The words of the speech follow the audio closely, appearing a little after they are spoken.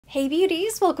Hey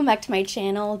beauties, welcome back to my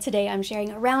channel. Today I'm sharing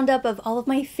a roundup of all of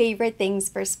my favorite things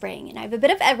for spring, and I have a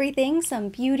bit of everything, some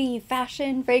beauty,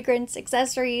 fashion, fragrance,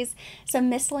 accessories, some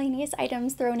miscellaneous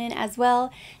items thrown in as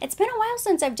well. It's been a while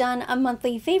since I've done a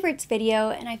monthly favorites video,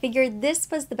 and I figured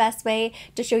this was the best way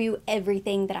to show you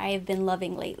everything that I have been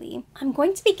loving lately. I'm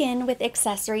going to begin with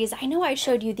accessories. I know I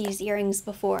showed you these earrings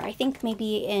before, I think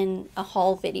maybe in a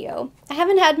haul video. I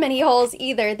haven't had many hauls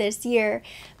either this year,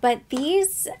 but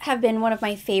these have been one of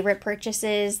my favorite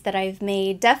purchases that I've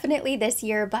made definitely this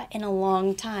year, but in a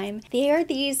long time. They are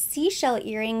these seashell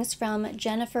earrings from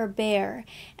Jennifer Behr.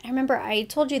 I remember I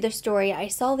told you the story. I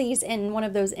saw these in one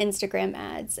of those Instagram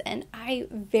ads, and I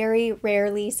very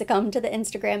rarely succumb to the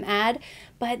Instagram ad,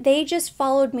 but they just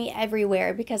followed me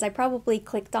everywhere because I probably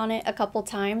clicked on it a couple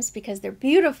times because they're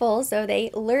beautiful, so they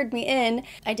lured me in.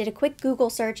 I did a quick Google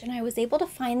search and I was able to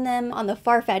find them on the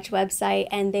Farfetch website,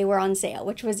 and they were on sale,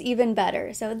 which was even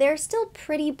better. So they're still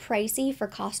pretty pricey for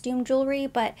costume jewelry,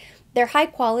 but they're high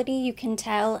quality, you can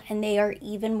tell, and they are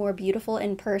even more beautiful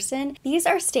in person. These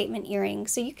are statement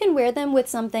earrings, so you can wear them with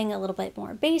something a little bit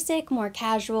more basic, more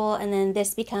casual, and then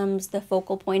this becomes the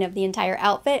focal point of the entire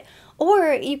outfit.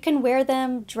 Or you can wear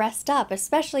them dressed up,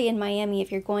 especially in Miami if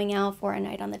you're going out for a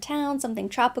night on the town, something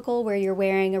tropical where you're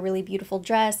wearing a really beautiful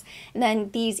dress, and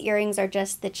then these earrings are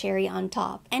just the cherry on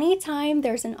top. Anytime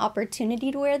there's an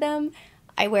opportunity to wear them,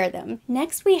 I wear them.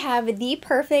 Next we have the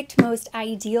perfect, most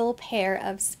ideal pair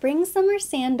of spring-summer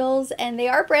sandals, and they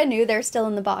are brand new. They're still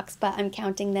in the box, but I'm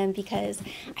counting them because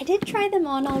I did try them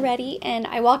on already and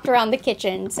I walked around the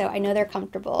kitchen, so I know they're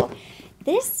comfortable.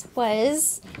 This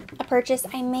was a purchase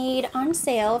I made on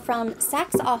sale from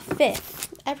Saks Off 5th.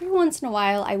 Every once in a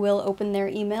while I will open their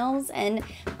emails, and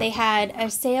they had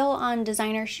a sale on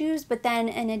designer shoes but then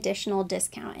an additional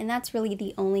discount, and that's really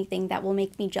the only thing that will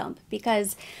make me jump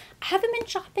because I haven't been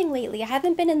shopping lately. I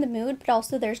haven't been in the mood, but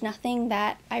also there's nothing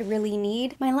that I really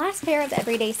need. My last pair of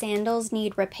everyday sandals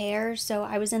need repair, so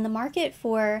I was in the market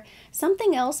for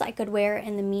something else I could wear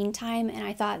in the meantime, and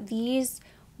I thought these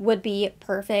would be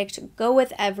perfect. Go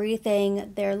with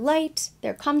everything. They're light,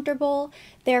 they're comfortable.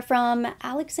 They're from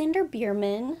Alexander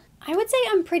Bierman. I would say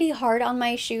I'm pretty hard on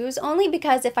my shoes only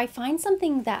because if I find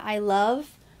something that I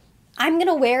love, I'm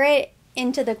gonna wear it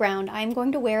into the ground. I'm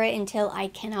going to wear it until I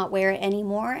cannot wear it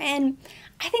anymore, and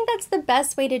I think that's the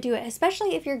best way to do it,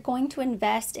 especially if you're going to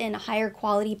invest in a higher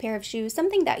quality pair of shoes,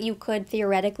 something that you could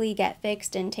theoretically get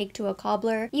fixed and take to a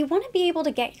cobbler. You want to be able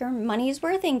to get your money's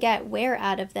worth and get wear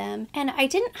out of them. And I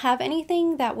didn't have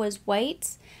anything that was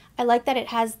white. I like that it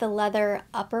has the leather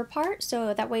upper part,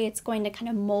 so that way it's going to kind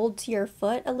of mold to your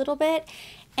foot a little bit.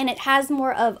 And it has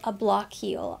more of a block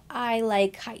heel. I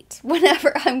like height.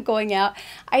 Whenever I'm going out,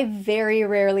 I very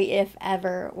rarely, if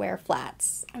ever, wear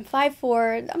flats. I'm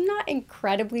 5'4", I'm not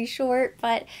incredibly short,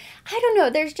 but I don't know,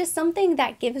 there's just something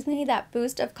that gives me that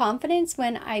boost of confidence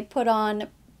when I put on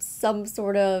some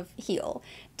sort of heel.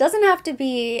 Doesn't have to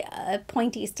be a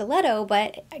pointy stiletto,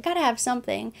 but I gotta have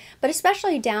something. But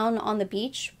especially down on the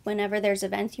beach, whenever there's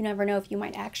events, you never know if you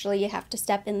might actually have to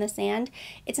step in the sand.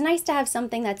 It's nice to have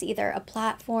something that's either a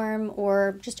platform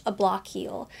or just a block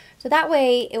heel. So that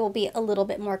way it will be a little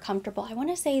bit more comfortable. I want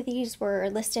to say these were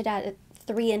listed at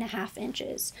 3.5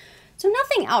 inches. So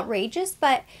nothing outrageous,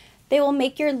 but they will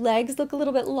make your legs look a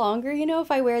little bit longer, you know,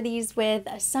 if I wear these with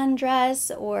a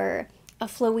sundress or a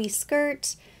flowy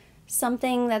skirt,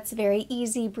 something that's very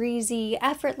easy breezy,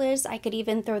 effortless. I could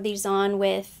even throw these on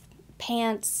with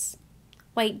pants,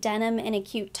 white denim, and a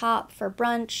cute top for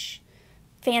brunch,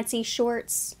 fancy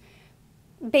shorts,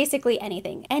 basically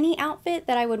anything. Any outfit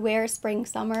that I would wear spring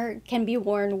summer can be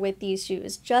worn with these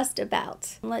shoes, just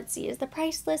about. Let's see, is the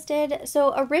price listed?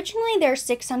 So originally they're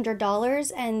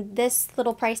 $600, and this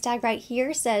little price tag right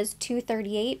here says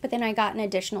 $238, but then I got an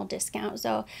additional discount,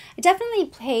 so I definitely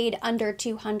paid under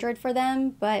 $200 for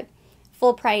them, but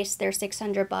full price they're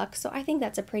 $600, so I think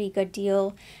that's a pretty good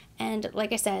deal. And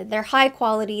like I said, they're high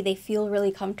quality, they feel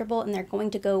really comfortable, and they're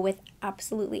going to go with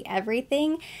absolutely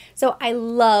everything. So I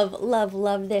love, love,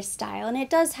 love this style. And it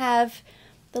does have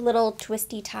the little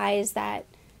twisty ties that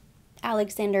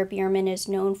Alexander Bierman is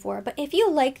known for. But if you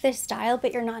like this style,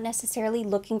 but you're not necessarily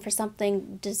looking for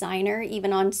something designer,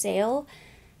 even on sale,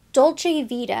 Dolce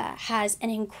Vita has an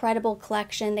incredible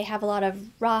collection. They have a lot of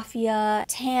raffia,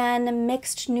 tan,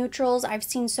 mixed neutrals. I've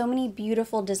seen so many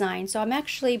beautiful designs. So I'm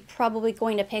actually probably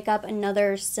going to pick up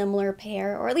another similar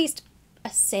pair, or at least a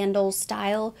sandal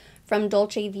style from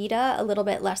Dolce Vita, a little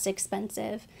bit less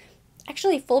expensive.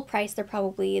 Actually, full price, they're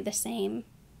probably the same.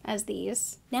 as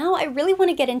these. Now I really want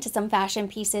to get into some fashion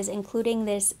pieces, including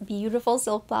this beautiful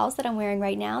silk blouse that I'm wearing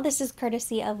right now. This is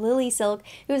courtesy of Lily Silk,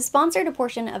 who has sponsored a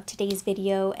portion of today's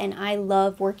video, and I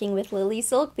love working with Lily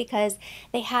Silk because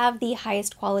they have the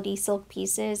highest quality silk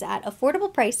pieces at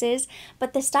affordable prices,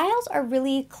 but the styles are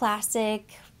really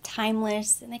classic,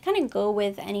 timeless, and they kind of go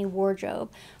with any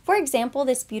wardrobe. For example,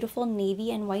 this beautiful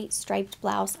navy and white striped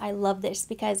blouse, I love this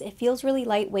because it feels really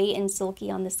lightweight and silky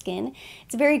on the skin.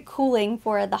 It's very cooling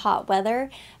for the hot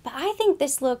weather, but I think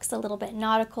this looks a little bit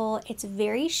nautical. It's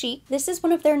very chic. This is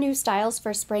one of their new styles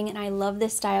for spring, and I love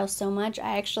this style so much.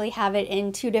 I actually have it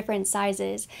in 2 different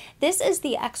sizes. This is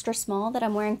the extra small that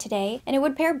I'm wearing today, and it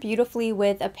would pair beautifully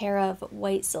with a pair of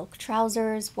white silk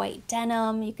trousers, white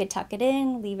denim. You could tuck it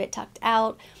in, leave it tucked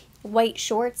out. White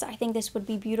shorts, I think this would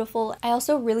be beautiful. I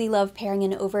also really love pairing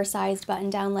an oversized button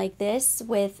down like this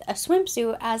with a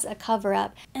swimsuit as a cover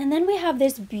up. And then we have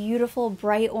this beautiful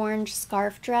bright orange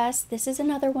scarf dress. This is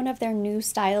another one of their new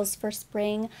styles for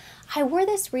spring. I wore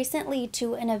this recently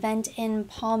to an event in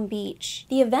Palm Beach.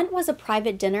 The event was a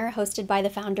private dinner hosted by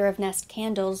the founder of Nest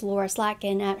Candles, Laura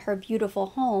Slatkin, at her beautiful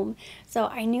home. So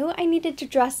I knew I needed to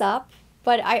dress up,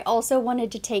 but I also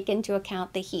wanted to take into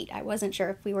account the heat. I wasn't sure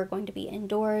if we were going to be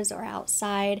indoors or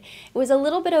outside. It was a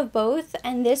little bit of both,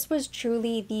 and this was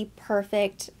truly the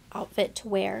perfect outfit to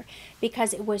wear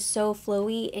because it was so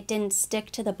flowy, it didn't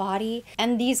stick to the body,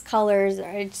 and these colors,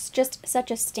 it's just such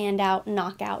a standout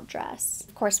knockout dress.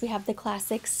 Of course, we have the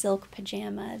classic silk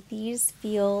pajama. These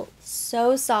feel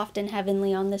so soft and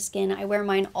heavenly on the skin. I wear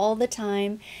mine all the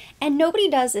time, and nobody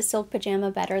does a silk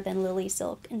pajama better than Lily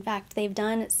Silk. In fact, they've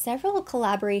done several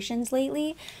collaborations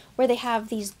lately where they have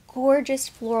these gorgeous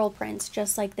floral prints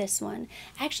just like this one.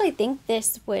 I actually think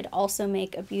this would also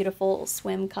make a beautiful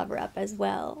swim cover up as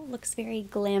well. Looks very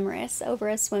glamorous over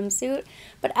a swimsuit,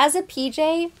 but as a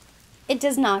PJ, it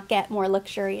does not get more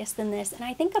luxurious than this, and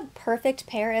I think a perfect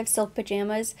pair of silk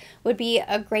pajamas would be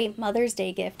a great Mother's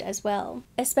Day gift as well.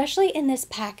 Especially in this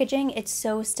packaging, it's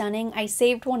so stunning. I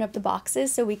saved one of the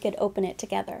boxes so we could open it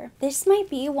together. This might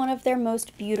be one of their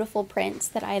most beautiful prints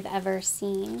that I've ever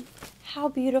seen. How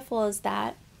beautiful is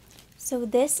that? So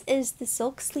this is the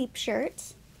silk sleep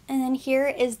shirt, and then here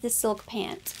is the silk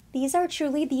pant. These are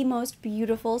truly the most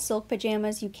beautiful silk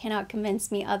pajamas. You cannot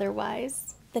convince me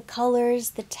otherwise. The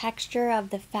colors, the texture of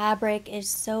the fabric is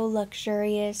so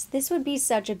luxurious. This would be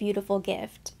such a beautiful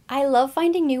gift. I love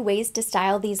finding new ways to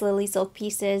style these Lily Silk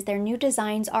pieces. Their new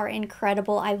designs are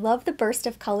incredible. I love the burst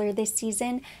of color this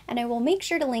season, and I will make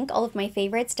sure to link all of my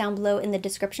favorites down below in the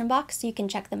description box so you can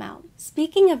check them out.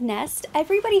 Speaking of Nest,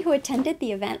 everybody who attended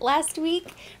the event last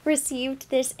week received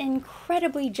this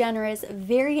incredibly generous,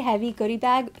 very heavy goodie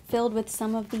bag filled with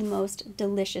some of the most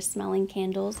delicious smelling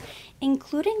candles,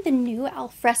 including the new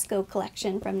Alfresco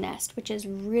collection from Nest, which is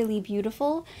really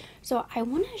beautiful. So I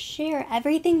want to share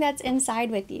everything that's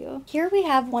inside with you. Here we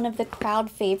have one of the crowd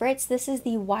favorites. This is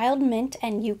the Wild Mint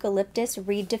and Eucalyptus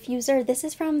Reed Diffuser. This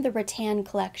is from the Rattan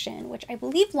collection, which I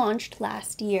believe launched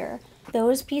last year.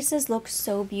 Those pieces look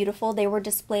so beautiful. They were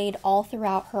displayed all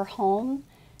throughout her home,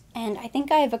 and I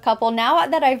think I have a couple. Now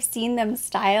that I've seen them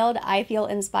styled, I feel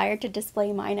inspired to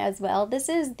display mine as well. This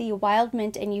is the Wild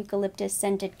Mint and Eucalyptus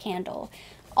Scented Candle,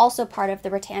 also part of the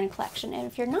Rattan collection. And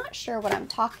if you're not sure what I'm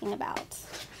talking about,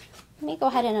 let me go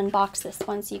ahead and unbox this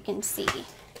one so you can see.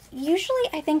 Usually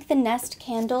I think the Nest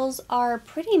candles are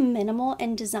pretty minimal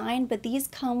in design, but these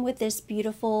come with this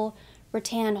beautiful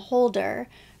rattan holder.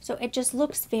 So it just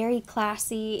looks very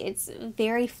classy. It's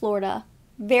very Florida,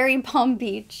 very Palm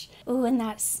Beach. Ooh, and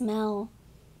that smell.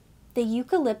 The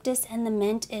eucalyptus and the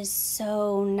mint is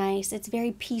so nice. It's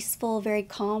very peaceful, very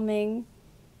calming.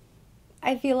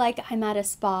 I feel like I'm at a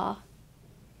spa.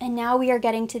 And now we are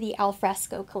getting to the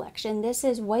Alfresco collection. This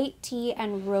is white tea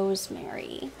and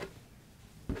rosemary.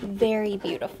 Very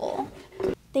beautiful.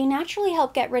 They naturally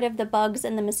help get rid of the bugs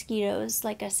and the mosquitoes,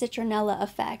 like a citronella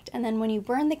effect. And then when you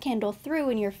burn the candle through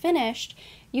and you're finished,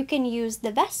 you can use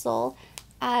the vessel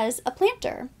as a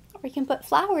planter. Or you can put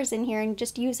flowers in here and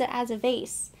just use it as a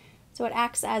vase. So it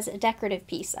acts as a decorative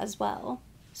piece as well.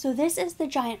 So this is the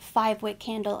giant 5-wick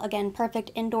candle, again,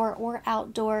 perfect indoor or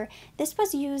outdoor. This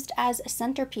was used as a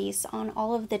centerpiece on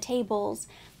all of the tables,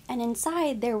 and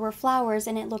inside there were flowers,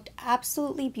 and it looked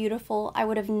absolutely beautiful. I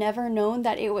would have never known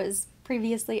that it was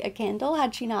previously a candle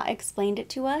had she not explained it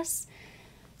to us.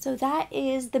 So that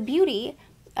is the beauty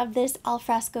of this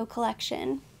Alfresco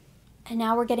collection. And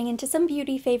now we're getting into some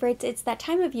beauty favorites. It's that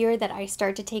time of year that I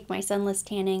start to take my sunless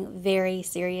tanning very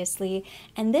seriously,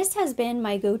 and this has been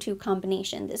my go-to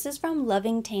combination. This is from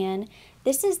Loving Tan.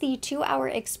 This is the 2 Hour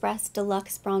Express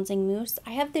Deluxe Bronzing Mousse.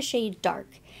 I have the shade Dark,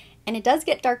 And it does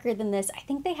get darker than this. I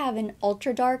think they have an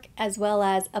ultra dark as well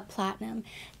as a platinum.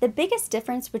 The biggest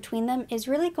difference between them is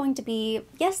really going to be,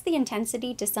 yes, the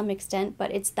intensity to some extent,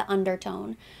 but it's the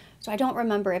undertone. So I don't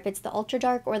remember if it's the ultra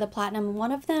dark or the platinum.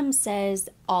 One of them says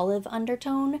olive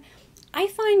undertone. I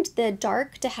find the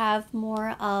dark to have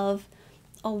more of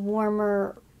a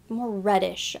warmer, more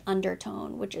reddish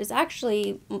undertone, which is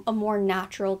actually a more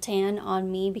natural tan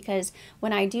on me, because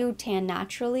when I do tan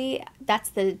naturally, that's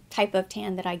the type of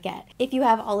tan that I get. If you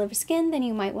have olive skin, then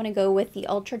you might want to go with the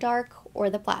ultra dark or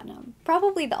the platinum.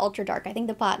 Probably the ultra dark. I think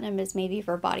the platinum is maybe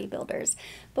for bodybuilders.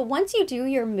 But once you do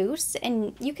your mousse,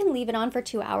 and you can leave it on for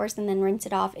 2 hours and then rinse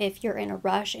it off if you're in a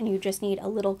rush and you just need a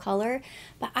little color.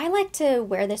 But I like to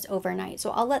wear this overnight,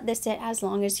 so I'll let this sit as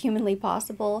long as humanly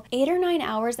possible, 8 or 9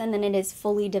 hours, and then it is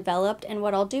fully developed. And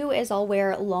what I'll do is I'll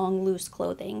wear long loose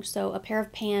clothing, so a pair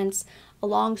of pants, a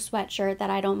long sweatshirt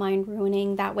that I don't mind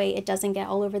ruining, that way it doesn't get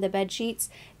all over the bed sheets.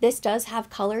 This does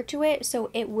have color to it, so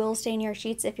it will stain your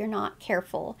sheets if you're not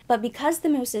careful. But because the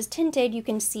mousse is tinted, you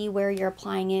can see where you're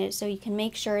applying it, so you can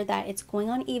make sure that it's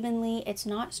going on evenly, it's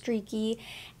not streaky,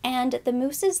 and the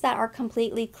mousses that are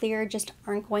completely clear just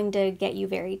aren't going to get you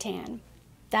very tan.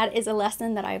 That is a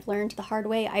lesson that I've learned the hard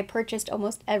way. I purchased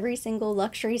almost every single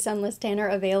luxury sunless tanner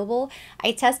available.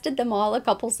 I tested them all a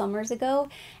couple summers ago,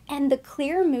 and the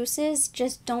clear mousses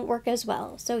just don't work as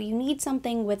well. So you need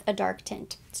something with a dark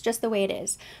tint. It's just the way it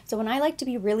is. So when I like to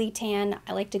be really tan,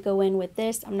 I like to go in with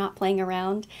this. I'm not playing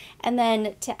around. And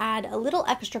then to add a little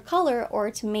extra color,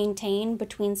 or to maintain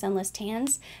between sunless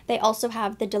tans, they also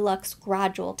have the Deluxe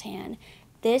Gradual Tan.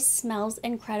 This smells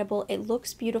incredible. It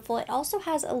looks beautiful. It also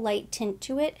has a light tint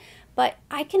to it, but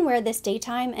I can wear this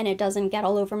daytime and it doesn't get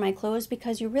all over my clothes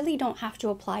because you really don't have to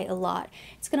apply a lot.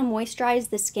 It's going to moisturize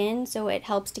the skin, so it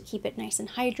helps to keep it nice and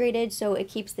hydrated, so it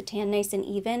keeps the tan nice and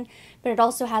even, but it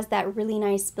also has that really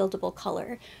nice buildable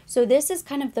color. So this is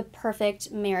kind of the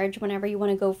perfect marriage whenever you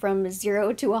want to go from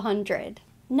 0 to 100.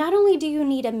 Not only do you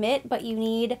need a mitt, but you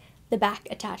need the back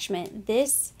attachment.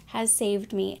 This has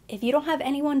saved me. If you don't have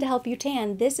anyone to help you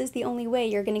tan, this is the only way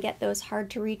you're going to get those hard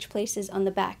to reach places on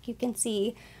the back. You can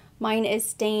see mine is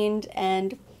stained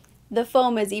and the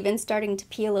foam is even starting to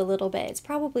peel a little bit. It's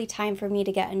probably time for me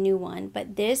to get a new one,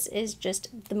 but this is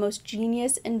just the most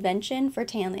genius invention for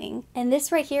tanning. And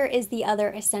this right here is the other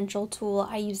essential tool.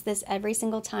 I use this every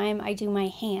single time I do my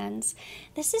hands.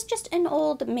 This is just an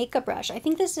old makeup brush. I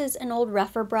think this is an old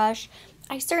rougher brush.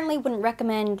 I certainly wouldn't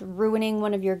recommend ruining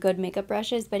one of your good makeup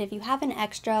brushes, but if you have an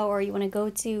extra, or you want to go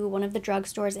to one of the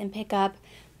drugstores and pick up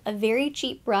a very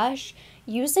cheap brush,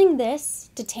 using this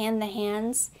to tan the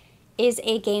hands is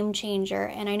a game changer.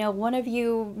 And I know one of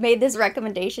you made this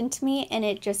recommendation to me and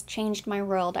it just changed my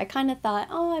world. I kind of thought,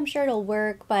 oh, I'm sure it'll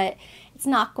work, but it's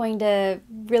not going to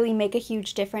really make a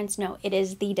huge difference. No, it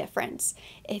is the difference.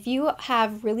 If you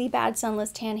have really bad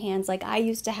sunless tan hands like I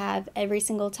used to have every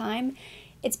single time,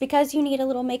 it's because you need a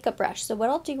little makeup brush. So what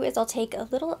I'll do is I'll take a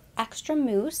little extra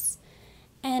mousse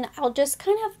and I'll just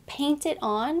kind of paint it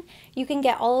on. You can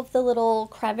get all of the little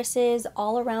crevices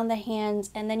all around the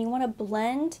hands, and then you want to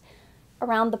blend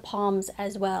around the palms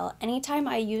as well. Anytime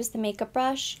I use the makeup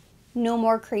brush, no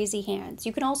more crazy hands.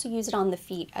 You can also use it on the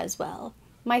feet as well.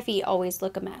 My feet always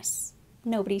look a mess.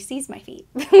 Nobody sees my feet.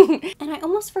 And I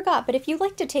almost forgot, but if you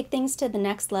like to take things to the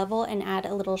next level and add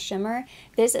a little shimmer,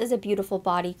 this is a beautiful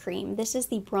body cream. This is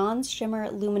the Bronze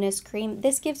Shimmer Luminous Cream.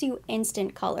 This gives you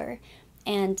instant color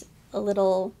and a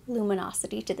little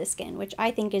luminosity to the skin, which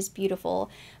I think is beautiful,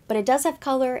 but it does have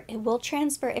color. It will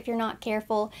transfer if you're not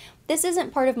careful. This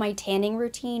isn't part of my tanning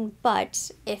routine, but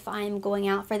if I'm going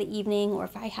out for the evening or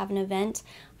if I have an event,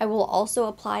 I will also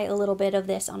apply a little bit of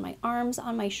this on my arms,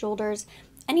 on my shoulders,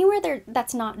 anywhere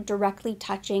that's not directly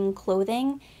touching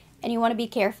clothing. And you want to be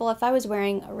careful. If I was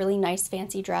wearing a really nice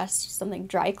fancy dress, something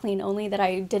dry clean only that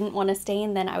I didn't want to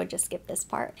stain, then I would just skip this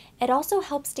part. It also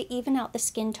helps to even out the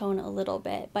skin tone a little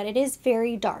bit, but it is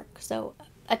very dark, so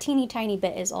a teeny tiny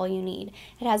bit is all you need.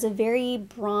 It has a very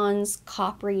bronze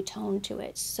coppery tone to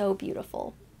it. So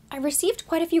beautiful. I received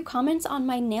quite a few comments on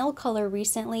my nail color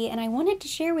recently, and I wanted to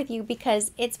share with you because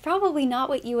it's probably not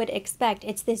what you would expect.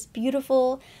 It's this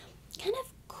beautiful, kind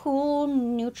of cool,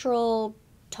 neutral,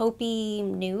 taupey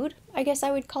nude, I guess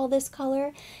I would call this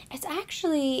color.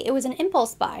 It was an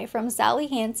impulse buy from Sally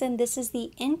Hansen. This is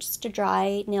the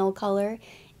Insta-Dry nail color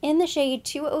in the shade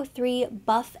 203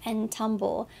 Buff and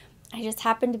Tumble. I just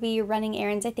happened to be running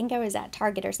errands. I think I was at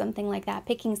Target or something like that,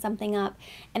 picking something up,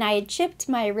 and I had chipped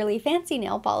my really fancy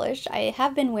nail polish. I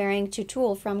have been wearing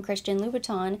Tutul from Christian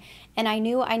Louboutin, and I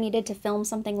knew I needed to film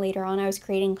something later on. I was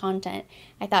creating content.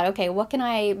 I thought, okay, what can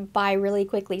I buy really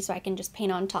quickly so I can just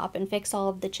paint on top and fix all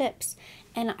of the chips?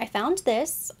 and I found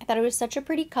this. I thought it was such a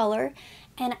pretty color,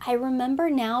 and I remember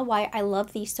now why I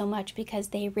love these so much, because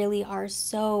they really are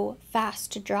so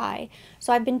fast to dry.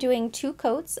 So I've been doing 2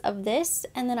 coats of this,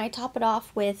 and then I top it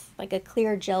off with like a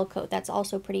clear gel coat that's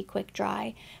also pretty quick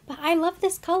dry. But I love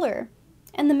this color,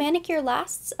 and the manicure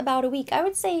lasts about a week. I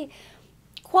would say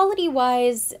quality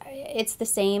wise, it's the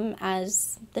same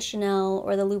as the Chanel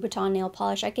or the Louboutin nail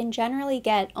polish. I can generally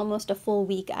get almost a full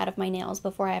week out of my nails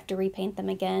before I have to repaint them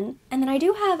again. And then I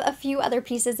do have a few other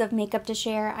pieces of makeup to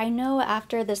share. I know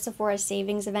after the Sephora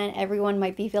savings event, everyone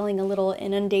might be feeling a little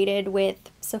inundated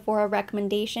with Sephora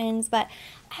recommendations, but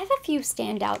I have a few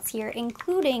standouts here,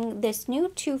 including this new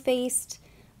Too Faced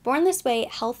Born This Way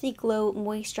Healthy Glow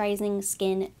Moisturizing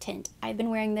Skin Tint. I've been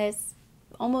wearing this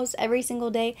almost every single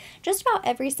day, just about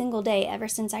every single day ever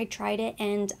since I tried it,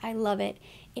 and I love it.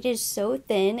 It is so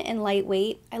thin and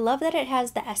lightweight. I love that it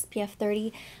has the SPF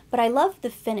 30, but I love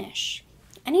the finish.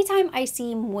 Anytime I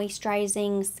see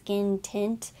moisturizing skin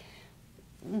tint,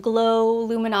 glow,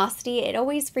 luminosity, it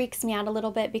always freaks me out a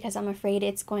little bit because I'm afraid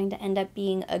it's going to end up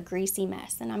being a greasy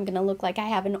mess and I'm gonna look like I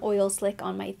have an oil slick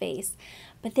on my face.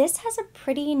 But this has a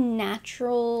pretty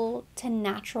natural to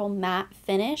natural matte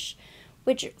finish,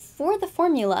 which for the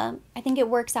formula, I think it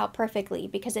works out perfectly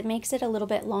because it makes it a little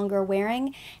bit longer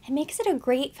wearing and makes it a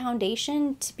great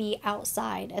foundation to be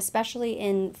outside, especially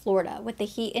in Florida with the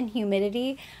heat and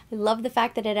humidity. I love the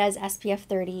fact that it has SPF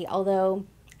 30, although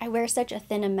I wear such a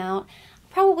thin amount.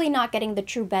 Probably not getting the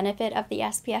true benefit of the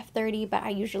SPF 30, but I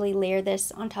usually layer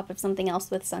this on top of something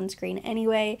else with sunscreen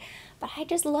anyway. But I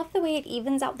just love the way it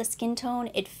evens out the skin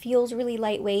tone. It feels really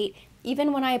lightweight.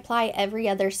 Even when I apply every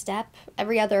other step,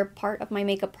 every other part of my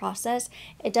makeup process,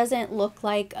 it doesn't look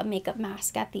like a makeup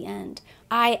mask at the end.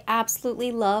 I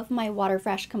absolutely love my Water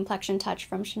Fresh Complexion Touch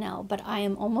from Chanel, but I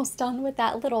am almost done with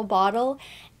that little bottle,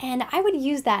 and I would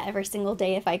use that every single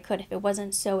day if I could, if it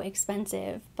wasn't so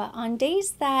expensive. But on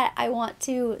days that I want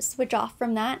to switch off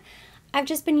from that, I've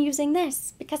just been using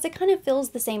this because it kind of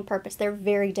fills the same purpose. They're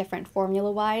very different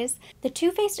formula-wise. The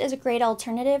Too Faced is a great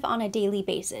alternative on a daily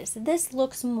basis. This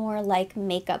looks more like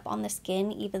makeup on the skin,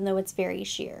 even though it's very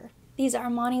sheer. These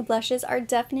Armani blushes are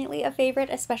definitely a favorite,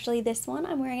 especially this one.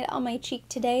 I'm wearing it on my cheek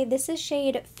today. This is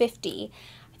shade 50.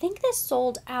 I think this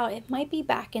sold out. It might be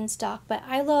back in stock, but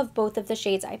I love both of the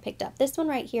shades I picked up. This one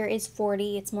right here is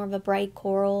 40. It's more of a bright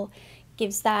coral.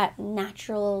 Gives that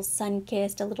natural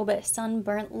sun-kissed, a little bit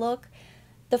sunburnt look.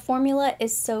 The formula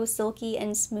is so silky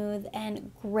and smooth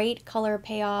and great color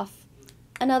payoff.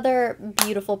 Another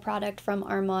beautiful product from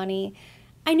Armani.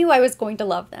 I knew I was going to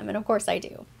love them, and of course I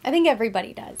do. I think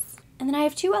everybody does. And then I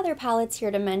have 2 other palettes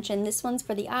here to mention. This one's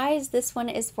for the eyes, this one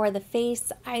is for the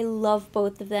face. I love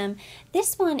both of them.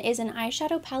 This one is an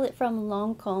eyeshadow palette from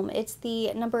Lancome. It's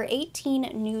the number 18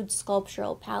 Nude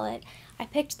Sculptural palette. I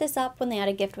picked this up when they had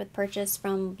a gift with purchase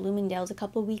from Bloomingdale's a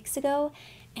couple weeks ago,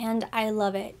 and I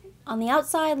love it. On the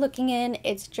outside looking in,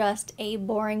 it's just a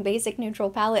boring basic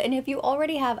neutral palette, and if you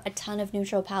already have a ton of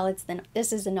neutral palettes, then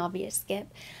this is an obvious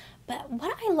skip. But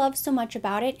what I love so much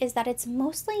about it is that it's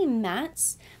mostly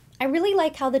mattes. I really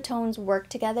like how the tones work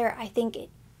together. I think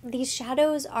these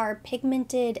shadows are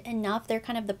pigmented enough. They're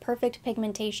kind of the perfect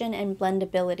pigmentation and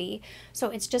blendability. So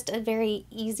it's just a very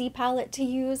easy palette to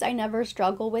use. I never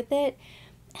struggle with it.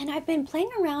 And I've been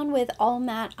playing around with all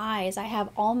matte eyes. I have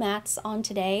all mattes on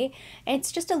today.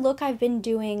 It's just a look I've been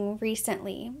doing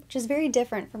recently, which is very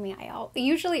different for me. I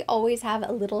usually always have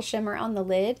a little shimmer on the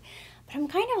lid, but I'm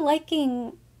kind of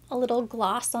liking a little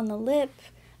gloss on the lip,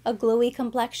 a glowy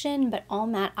complexion, but all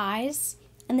matte eyes.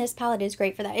 And this palette is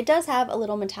great for that. It does have a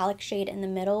little metallic shade in the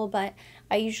middle, but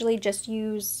I usually just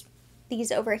use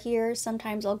these over here.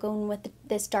 Sometimes I'll go in with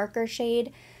this darker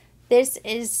shade. This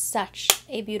is such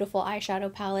a beautiful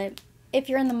eyeshadow palette if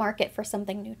you're in the market for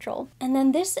something neutral. And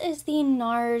then this is the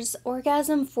NARS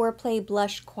Orgasm Foreplay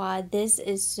Blush Quad. This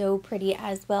is so pretty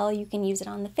as well. You can use it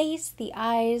on the face, the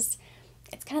eyes.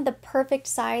 It's kind of the perfect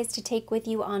size to take with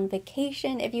you on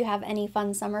vacation if you have any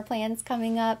fun summer plans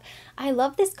coming up. I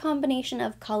love this combination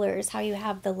of colors, how you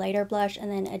have the lighter blush and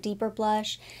then a deeper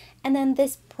blush. And then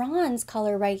this bronze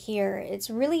color right here, it's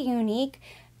really unique.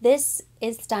 This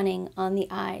is stunning on the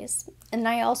eyes, and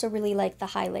I also really like the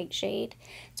highlight shade.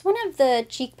 It's one of the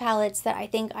cheek palettes that I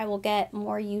think I will get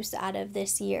more use out of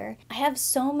this year. I have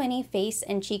so many face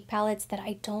and cheek palettes that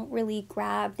I don't really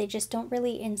grab. They just don't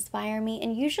really inspire me,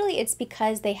 and usually it's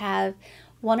because they have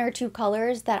 1 or 2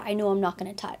 colors that I know I'm not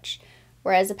going to touch.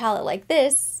 Whereas a palette like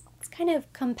this, it's kind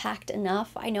of compact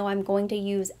enough. I know I'm going to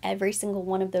use every single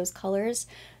one of those colors,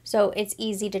 so it's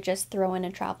easy to just throw in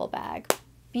a travel bag.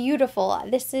 Beautiful.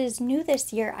 This is new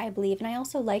this year, I believe, and I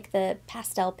also like the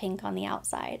pastel pink on the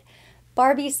outside.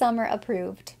 Barbie summer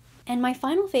approved. And my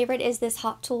final favorite is this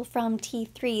hot tool from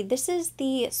T3. This is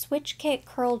the Switch Kit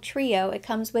Curl Trio. It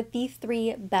comes with the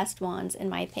 3 best wands in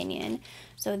my opinion.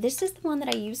 So this is the one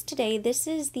that I used today. This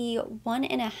is the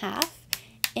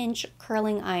 1.5-inch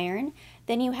curling iron.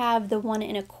 Then you have the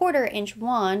 1.25-inch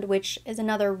wand, which is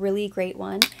another really great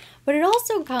one. But it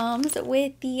also comes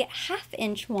with the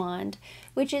 1/2-inch wand,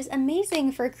 which is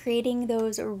amazing for creating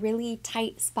those really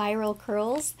tight spiral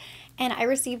curls. And I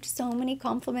received so many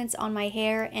compliments on my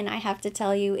hair, and I have to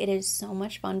tell you, it is so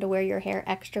much fun to wear your hair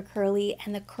extra curly,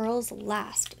 and the curls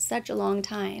last such a long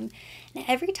time. And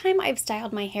every time I've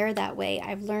styled my hair that way,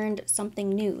 I've learned something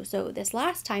new. So this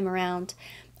last time around,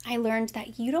 I learned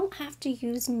that you don't have to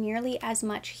use nearly as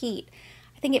much heat.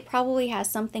 I think it probably has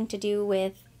something to do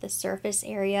with the surface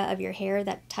area of your hair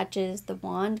that touches the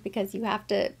wand, because you have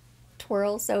to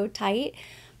twirl so tight,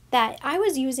 that I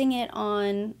was using it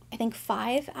on, I think,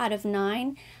 5 out of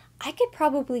 9. I could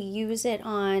probably use it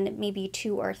on maybe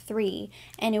 2 or 3,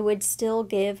 and it would still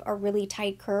give a really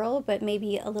tight curl, but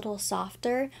maybe a little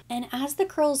softer. And as the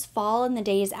curls fall in the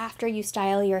days after you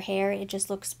style your hair, it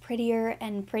just looks prettier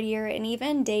and prettier. And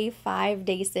even day 5,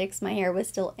 day 6, my hair was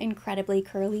still incredibly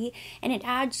curly, and it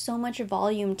adds so much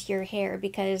volume to your hair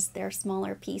because they're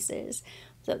smaller pieces.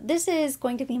 So this is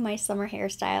going to be my summer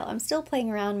hairstyle. I'm still playing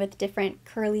around with different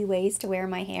curly ways to wear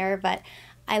my hair, but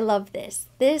I love this.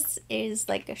 This is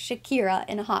like a Shakira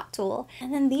in a hot tool.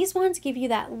 And then these wands give you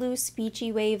that loose,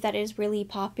 beachy wave that is really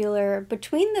popular.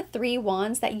 Between the 3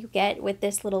 wands that you get with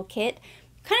this little kit,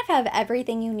 you kind of have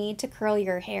everything you need to curl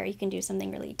your hair. You can do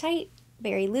something really tight,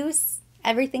 very loose,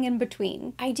 everything in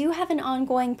between. I do have an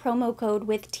ongoing promo code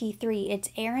with T3. It's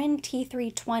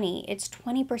ERINLTK. It's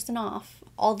 20% off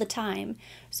all the time.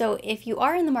 So if you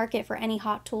are in the market for any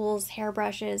hot tools,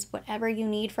 hairbrushes, whatever you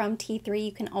need from T3,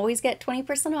 you can always get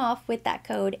 20% off with that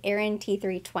code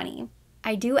ERINLTK.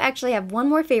 I do actually have one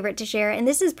more favorite to share, and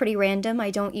this is pretty random.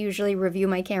 I don't usually review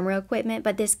my camera equipment,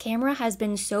 but this camera has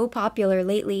been so popular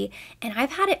lately, and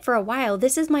I've had it for a while.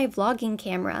 This is my vlogging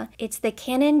camera. It's the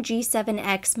Canon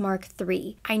G7X Mark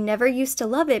III. I never used to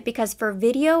love it because for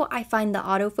video, I find the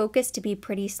autofocus to be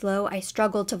pretty slow. I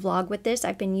struggle to vlog with this.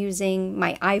 I've been using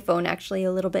my iPhone actually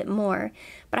a little bit more,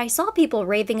 but I saw people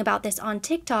raving about this on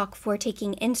TikTok for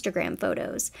taking Instagram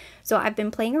photos. So I've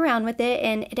been playing around with it,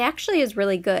 and it actually is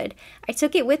really good. I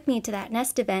took it with me to that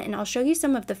Nest event, and I'll show you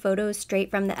some of the photos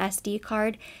straight from the SD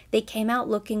card. They came out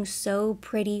looking so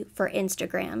pretty for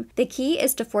Instagram. The key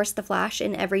is to force the flash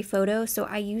in every photo, so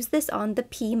I use this on the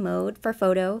P mode for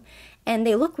photo, and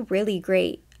they look really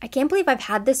great. I can't believe I've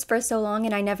had this for so long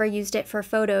and I never used it for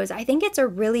photos. I think it's a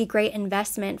really great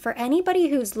investment for anybody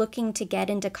who's looking to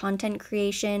get into content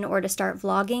creation or to start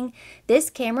vlogging. This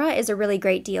camera is a really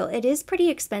great deal. It is pretty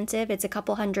expensive. It's a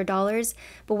couple $100s,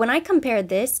 but when I compare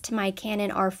this to my Canon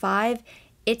R5,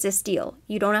 it's a steal.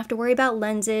 You don't have to worry about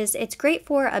lenses. It's great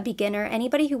for a beginner,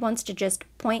 anybody who wants to just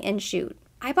point and shoot.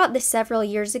 I bought this several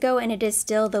years ago and it is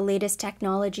still the latest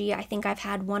technology. I think I've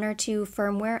had 1 or 2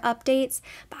 firmware updates,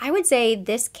 but I would say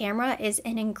this camera is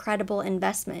an incredible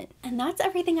investment. And that's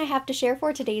everything I have to share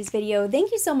for today's video.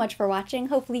 Thank you so much for watching.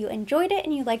 Hopefully you enjoyed it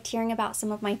and you liked hearing about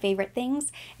some of my favorite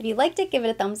things. If you liked it, give it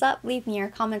a thumbs up, leave me your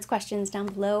comments, questions down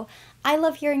below. I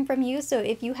love hearing from you, so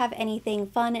if you have anything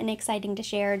fun and exciting to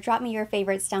share, drop me your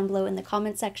favorites down below in the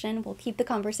comment section. We'll keep the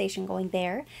conversation going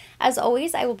there. As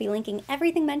always, I will be linking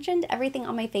everything mentioned. Everything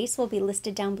on my face will be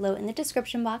listed down below in the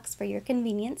description box for your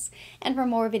convenience. And for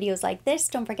more videos like this,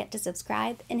 don't forget to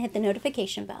subscribe and hit the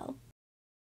notification bell.